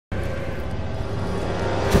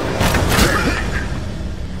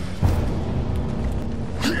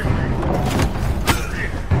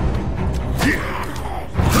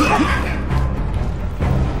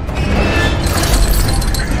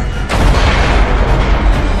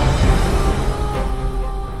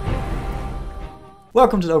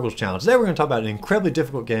Welcome to the Ogles channel. Today we're going to talk about an incredibly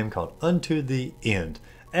difficult game called Unto the End.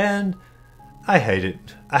 And I hate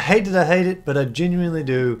it. I hate it, but I genuinely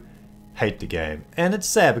do hate the game. And it's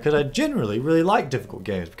sad because I generally really like difficult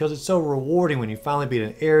games because it's so rewarding when you finally beat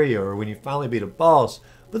an area or when you finally beat a boss.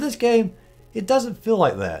 But this game, it doesn't feel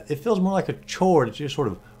like that. It feels more like a chore that you're sort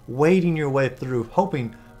of wading your way through,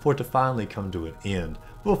 hoping for it to finally come to an end.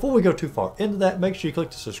 But before we go too far into that, make sure you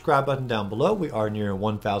click the subscribe button down below. We are nearing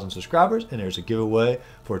 1,000 subscribers, and there's a giveaway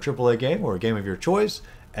for a AAA game or a game of your choice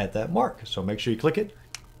at that mark. So make sure you click it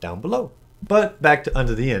down below. But back to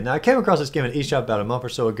Unto the End. Now, I came across this game at eShop about a month or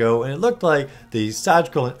so ago, and it looked like the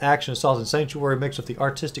side-scrolling action Assault and Sanctuary mixed with the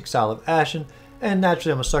artistic style of Ashen, and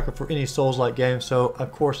naturally I'm a sucker for any Souls-like game, so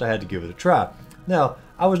of course I had to give it a try. Now,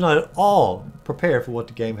 I was not at all prepared for what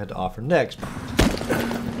the game had to offer next.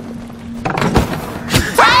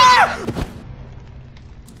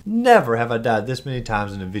 Never have I died this many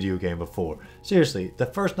times in a video game before. Seriously, the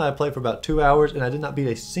first night I played for about 2 hours and I did not beat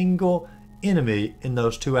a single enemy in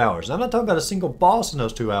those 2 hours. And I'm not talking about a single boss in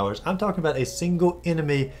those 2 hours. I'm talking about a single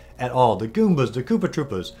enemy at all. The Goombas, the Koopa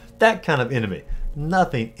Troopas, that kind of enemy.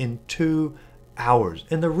 Nothing in 2 hours.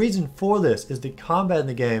 And the reason for this is the combat in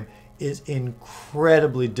the game is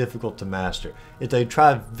incredibly difficult to master. They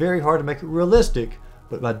tried very hard to make it realistic,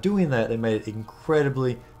 but by doing that they made it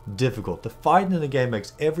incredibly difficult. The fighting in the game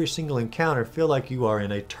makes every single encounter feel like you are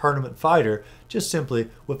in a tournament fighter, just simply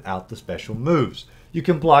without the special moves. You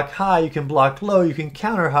can block high, you can block low, you can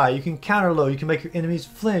counter high, you can counter low, you can make your enemies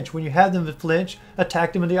flinch. When you have them flinch,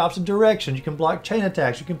 attack them in the opposite direction. You can block chain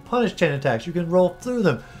attacks, you can punish chain attacks, you can roll through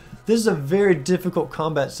them. This is a very difficult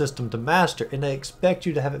combat system to master, and they expect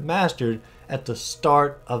you to have it mastered at the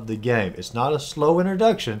start of the game. It's not a slow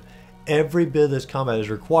introduction. Every bit of this combat is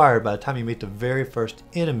required by the time you meet the very first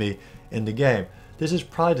enemy in the game. This is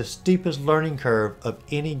probably the steepest learning curve of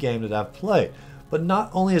any game that I've played. But not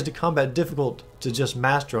only is the combat difficult to just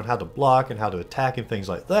master on how to block and how to attack and things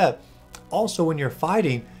like that, also when you're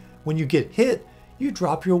fighting, when you get hit, you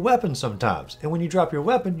drop your weapon sometimes. And when you drop your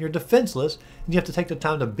weapon, you're defenseless, and you have to take the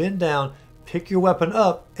time to bend down, pick your weapon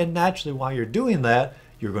up, and naturally while you're doing that,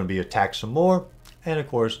 you're going to be attacked some more, and of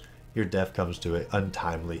course, your death comes to an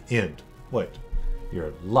untimely end. Wait,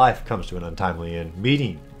 your life comes to an untimely end,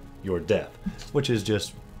 meeting your death, which is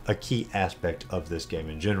just a key aspect of this game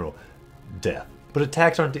in general, death. But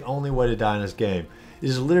attacks aren't the only way to die in this game. It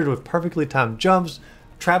is littered with perfectly timed jumps,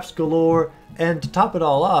 traps galore, and to top it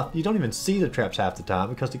all off, you don't even see the traps half the time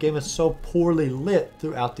because the game is so poorly lit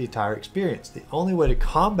throughout the entire experience. The only way to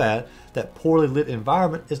combat that poorly lit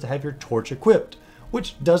environment is to have your torch equipped,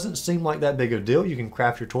 which doesn't seem like that big of a deal. You can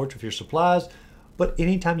craft your torch with your supplies, but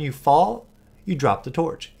anytime you fall, you drop the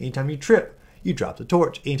torch. Anytime you trip, you drop the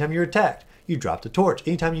torch. Anytime you're attacked, you drop the torch.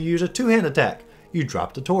 Anytime you use a two-hand attack, you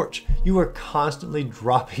drop the torch. You are constantly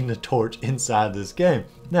dropping the torch inside this game.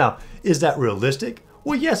 Now, is that realistic?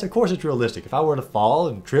 Well, yes, of course it's realistic. If I were to fall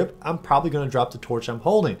and trip, I'm probably going to drop the torch I'm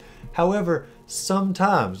holding. However,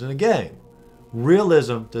 sometimes in a game,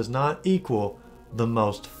 realism does not equal the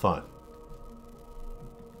most fun.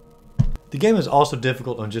 The game is also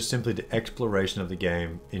difficult on just simply the exploration of the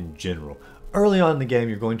game in general. Early on in the game,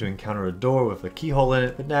 you're going to encounter a door with a keyhole in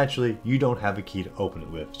it, but naturally, you don't have a key to open it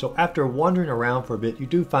with. So after wandering around for a bit, you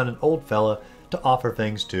do find an old fella to offer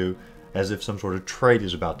things to, as if some sort of trade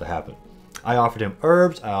is about to happen. I offered him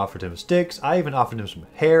herbs, I offered him sticks, I even offered him some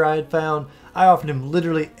hair I had found. I offered him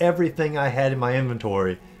literally everything I had in my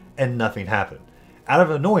inventory, and nothing happened. Out of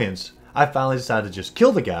annoyance, I finally decided to just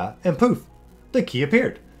kill the guy, and poof, the key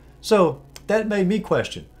appeared. So that made me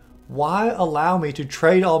question, why allow me to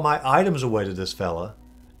trade all my items away to this fella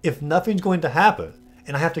if nothing's going to happen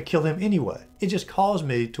and I have to kill him anyway? It just caused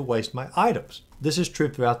me to waste my items. This is true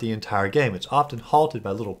throughout the entire game. It's often halted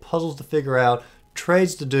by little puzzles to figure out,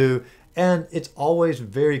 trades to do, and it's always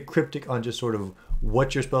very cryptic on just sort of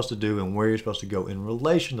what you're supposed to do and where you're supposed to go in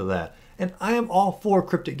relation to that. And I am all for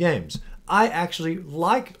cryptic games. I actually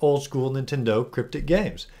like old school Nintendo cryptic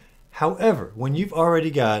games. However, when you've already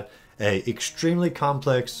got an extremely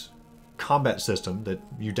complex combat system that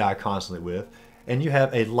you die constantly with, and you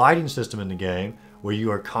have a lighting system in the game where you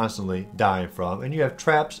are constantly dying from, and you have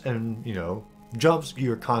traps and, jumps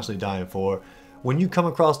you're constantly dying for, when you come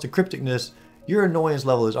across the crypticness, your annoyance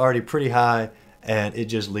level is already pretty high, and it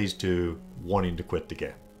just leads to wanting to quit the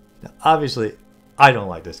game. Now, obviously, I don't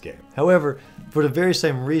like this game. However, for the very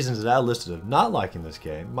same reasons that I listed of not liking this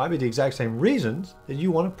game, might be the exact same reasons that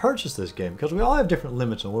you want to purchase this game, because we all have different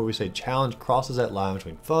limits on where we say challenge crosses that line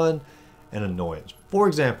between fun and annoyance. For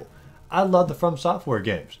example, I love the From Software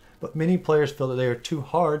games, but many players feel that they are too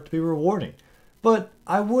hard to be rewarding. But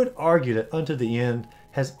I would argue that Unto the End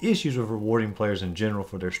has issues with rewarding players in general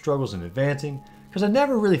for their struggles in advancing, because I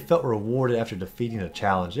never really felt rewarded after defeating a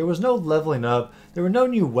challenge. There was no leveling up, there were no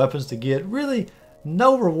new weapons to get, really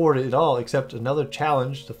no reward at all except another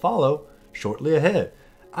challenge to follow shortly ahead.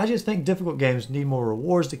 I just think difficult games need more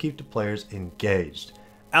rewards to keep the players engaged.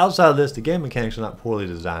 Outside of this, the game mechanics are not poorly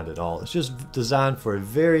designed at all. It's just designed for a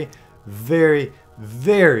very, very,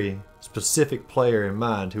 very specific player in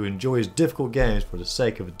mind who enjoys difficult games for the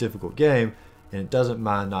sake of a difficult game, and it doesn't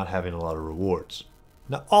mind not having a lot of rewards.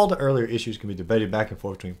 Now, all the earlier issues can be debated back and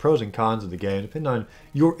forth between pros and cons of the game, depending on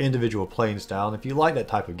your individual playing style and if you like that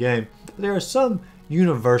type of game. But there are some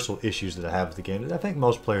universal issues that I have with the game that I think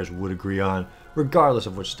most players would agree on, regardless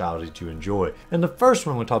of which style that you enjoy. And the first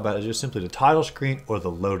one we'll talk about is just simply the title screen or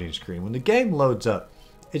the loading screen. When the game loads up,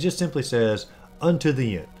 it just simply says, "Unto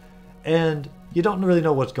the end." And you don't really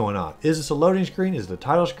know what's going on. Is this a loading screen? Is it a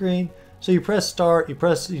title screen? So you press start, you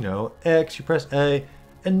press, X, you press A,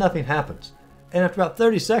 and nothing happens. And after about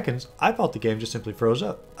 30 seconds, I thought the game just simply froze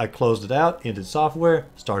up. I closed it out, ended software,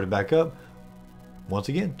 started back up. Once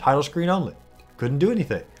again, title screen only. Couldn't do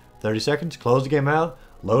anything. 30 seconds, closed the game out,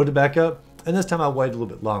 loaded back up, and this time I waited a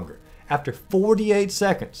little bit longer. After 48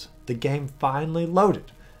 seconds, the game finally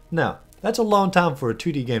loaded. Now, that's a long time for a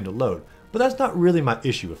 2D game to load, but that's not really my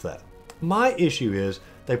issue with that. My issue is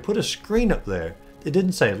they put a screen up there. It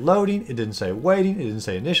didn't say loading, it didn't say waiting, it didn't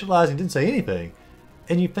say initializing, it didn't say anything.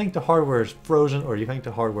 And you think the hardware is frozen or you think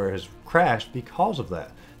the hardware has crashed because of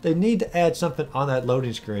that. They need to add something on that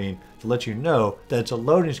loading screen to let you know that it's a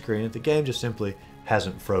loading screen if the game just simply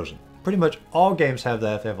hasn't frozen. Pretty much all games have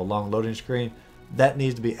that if they have a long loading screen. That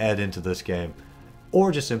needs to be added into this game,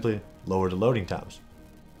 or just simply lower the loading times.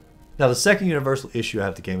 Now, the second universal issue I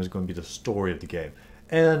have with the game is going to be the story of the game.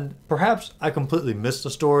 And perhaps I completely missed the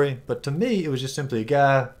story, but to me it was just simply a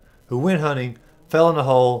guy who went hunting, fell in a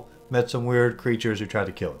hole, met some weird creatures who tried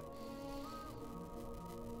to kill him.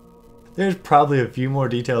 There's probably a few more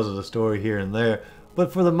details of the story here and there,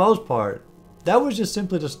 but for the most part, that was just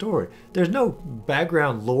simply the story. There's no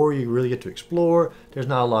background lore you really get to explore. There's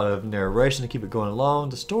not a lot of narration to keep it going along.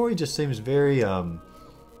 The story just seems very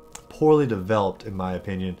poorly developed in my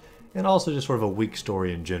opinion, and also just sort of a weak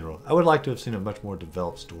story in general. I would like to have seen a much more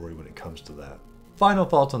developed story when it comes to that. Final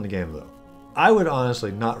thoughts on the game though. I would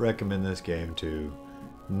honestly not recommend this game to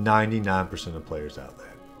 99% of players out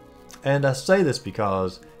there. And I say this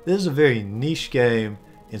because this is a very niche game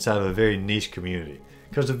inside of a very niche community.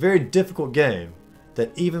 Because it's a very difficult game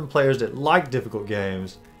that even players that like difficult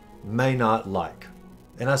games may not like.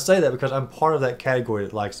 And I say that because I'm part of that category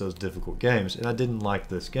that likes those difficult games, and I didn't like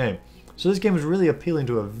this game. So this game is really appealing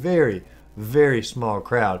to a very, very small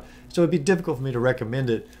crowd. So it'd be difficult for me to recommend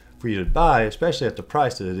it for you to buy, especially at the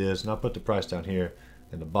price that it is. And I'll put the price down here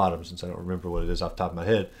in the bottom since I don't remember what it is off the top of my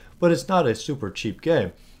head. But it's not a super cheap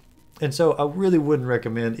game. And so I really wouldn't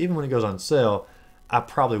recommend, even when it goes on sale, I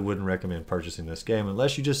probably wouldn't recommend purchasing this game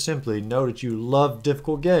unless you just simply know that you love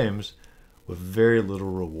difficult games with very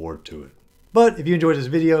little reward to it. But if you enjoyed this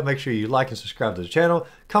video, make sure you like and subscribe to the channel.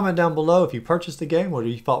 Comment down below if you purchased the game, what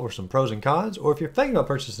you thought were some pros and cons, or if you're thinking about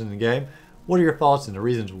purchasing the game, what are your thoughts and the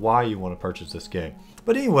reasons why you want to purchase this game.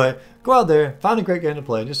 But anyway, go out there, find a great game to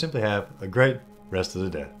play, and just simply have a great rest of the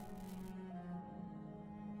day.